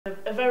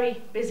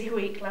very busy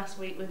week last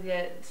week with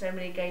so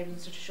many games in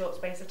such a short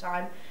space of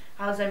time.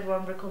 How's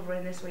everyone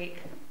recovering this week?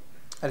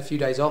 Had a few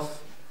days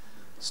off,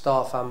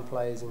 staff and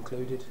players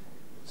included.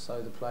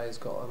 So the players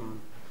got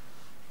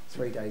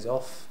 3 days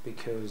off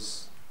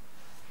because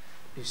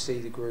you see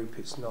the group,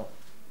 it's not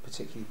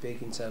particularly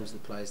big in terms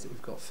of the players that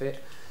we've got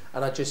fit.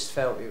 And I just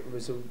felt it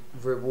was a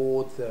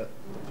reward that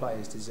the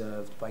players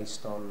deserved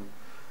based on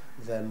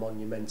their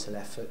monumental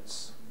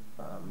efforts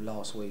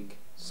last week.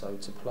 So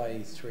to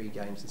play 3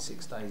 games in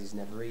 6 days is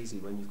never easy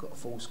when you've got a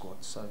full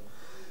squad. So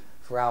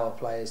for our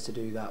players to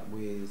do that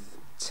with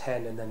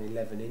 10 and then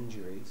 11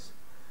 injuries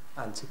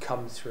and to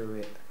come through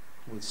it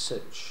with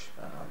such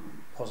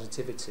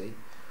positivity,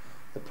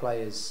 the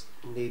players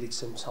needed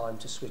some time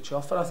to switch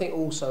off. And I think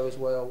also as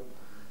well,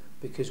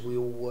 because we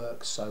all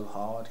work so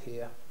hard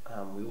here,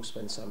 we all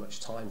spend so much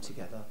time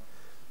together,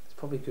 it's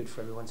probably good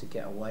for everyone to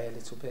get away a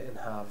little bit and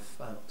have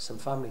some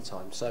family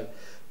time. So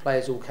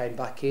players all came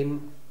back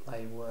in.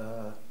 They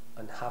were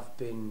and have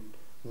been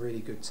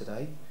really good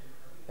today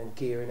and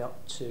gearing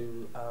up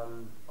to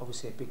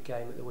obviously a big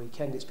game at the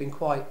weekend. It's been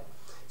quite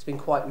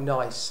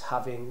nice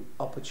having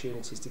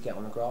opportunities to get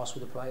on the grass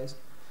with the players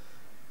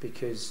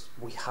because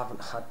we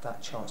haven't had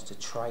that chance to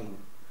train.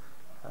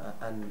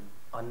 And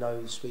I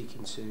know,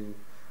 speaking to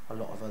a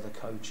lot of other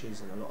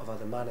coaches and a lot of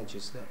other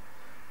managers, that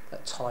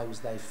at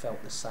times they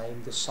felt the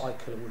same. The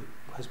cycle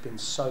has been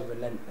so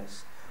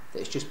relentless that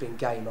it's just been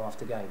game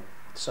after game.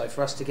 So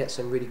for us to get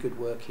some really good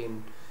work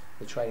in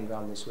the training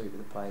ground this week with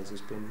the players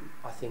has been,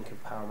 I think,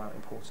 of paramount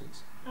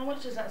importance. How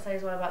much does that say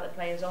as well about the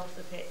players off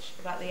the pitch,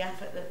 about the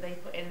effort that they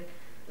put in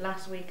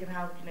last week and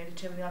how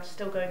determined they are to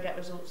still go and get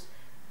results,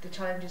 the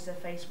challenges they're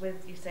faced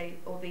with, you say,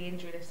 or the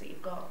injury list that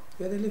you've got?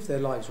 Yeah, they live their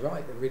lives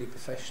right. They're really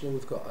professional.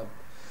 We've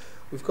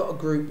got a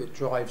group that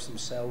drives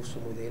themselves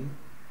from within.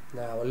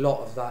 Now, a lot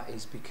of that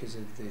is because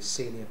of the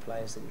senior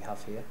players that we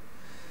have here,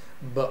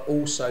 but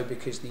also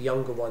because the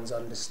younger ones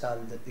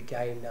understand that the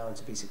game now, and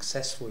to be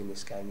successful in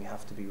this game, you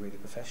have to be really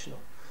professional.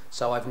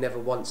 So I've never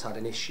once had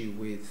an issue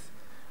with,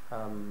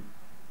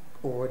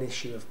 or an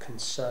issue of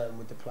concern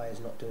with the players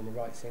not doing the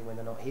right thing when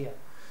they're not here.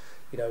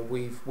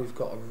 We've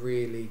got a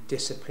really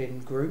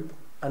disciplined group,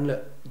 and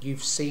look,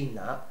 you've seen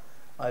that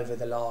over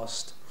the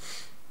last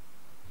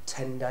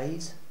 10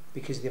 days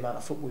because of the amount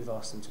of football we've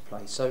asked them to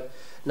play. So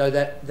no,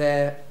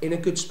 they're in a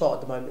good spot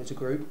at the moment as a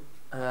group,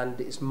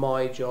 and it's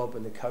my job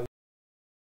and the coach